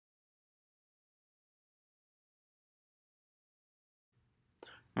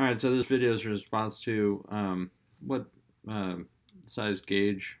Alright, so this video is a response to what size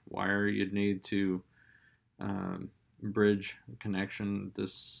gauge wire you'd need to bridge connection.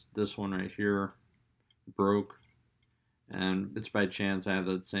 This one right here broke, and it's by chance I have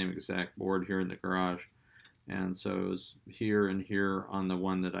that same exact board here in the garage, and so it was here and here on the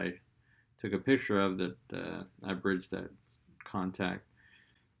one that I took a picture of that I bridged that contact.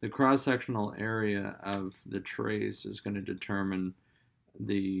 The cross-sectional area of the trace is going to determine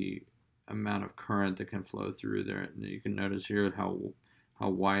the amount of current that can flow through there. And you can notice here how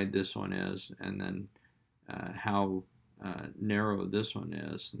wide this one is, and then how narrow this one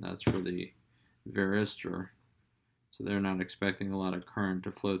is, and that's for the varistor. So they're not expecting a lot of current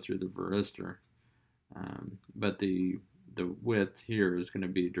to flow through the varistor, but the width here is going to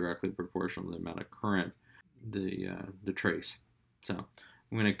be directly proportional to the amount of current the trace. So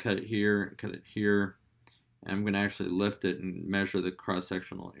I'm going to cut it here, and I'm going to actually lift it and measure the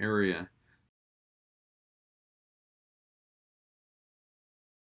cross-sectional area.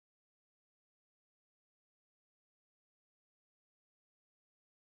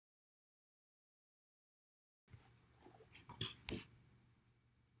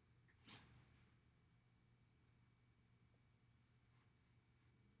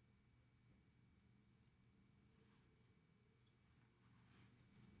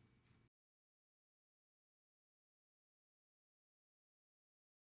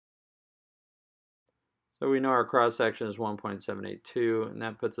 So we know our cross section is 1.782, and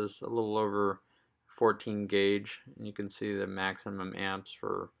that puts us a little over 14 gauge. And you can see the maximum amps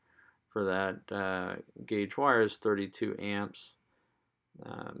for that gauge wire is 32 amps.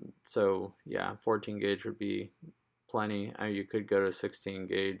 So yeah, 14 gauge would be plenty. You could go to 16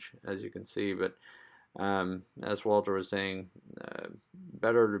 gauge, as you can see, but as Walter was saying,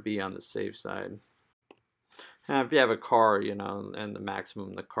 better to be on the safe side. Now, if you have a car, you know, and the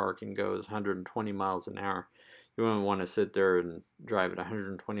maximum the car can go is 120 miles an hour, you wouldn't want to sit there and drive at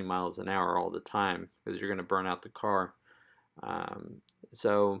 120 miles an hour all the time, because you're going to burn out the car.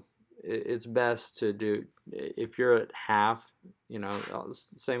 So it's best to do, if you're at half, you know,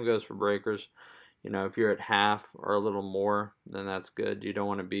 same goes for breakers. You know, if you're at half or a little more, then that's good. You don't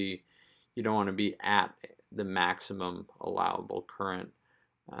want to be at the maximum allowable current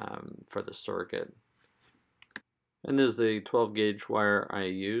for the circuit. And this is the 12 gauge wire I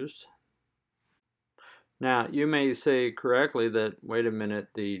used. Now you may say correctly that, wait a minute,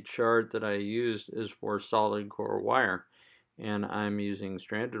 the chart that I used is for solid core wire and I'm using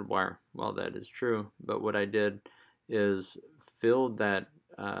stranded wire. Well, that is true, but what I did is filled that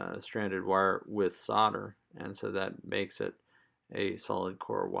stranded wire with solder, and so that makes it a solid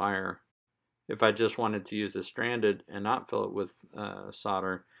core wire. If I just wanted to use the stranded and not fill it with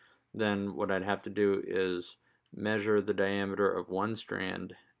solder, then what I'd have to do is measure the diameter of one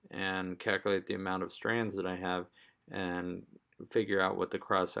strand and calculate the amount of strands that I have and figure out what the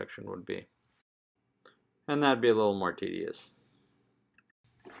cross section would be. And that'd be a little more tedious.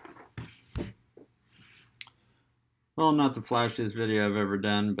 Well, not the flashiest video I've ever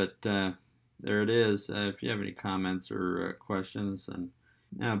done, but there it is. If you have any comments or questions,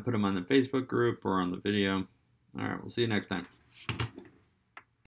 then put them on the Facebook group or on the video. Alright, we'll see you next time.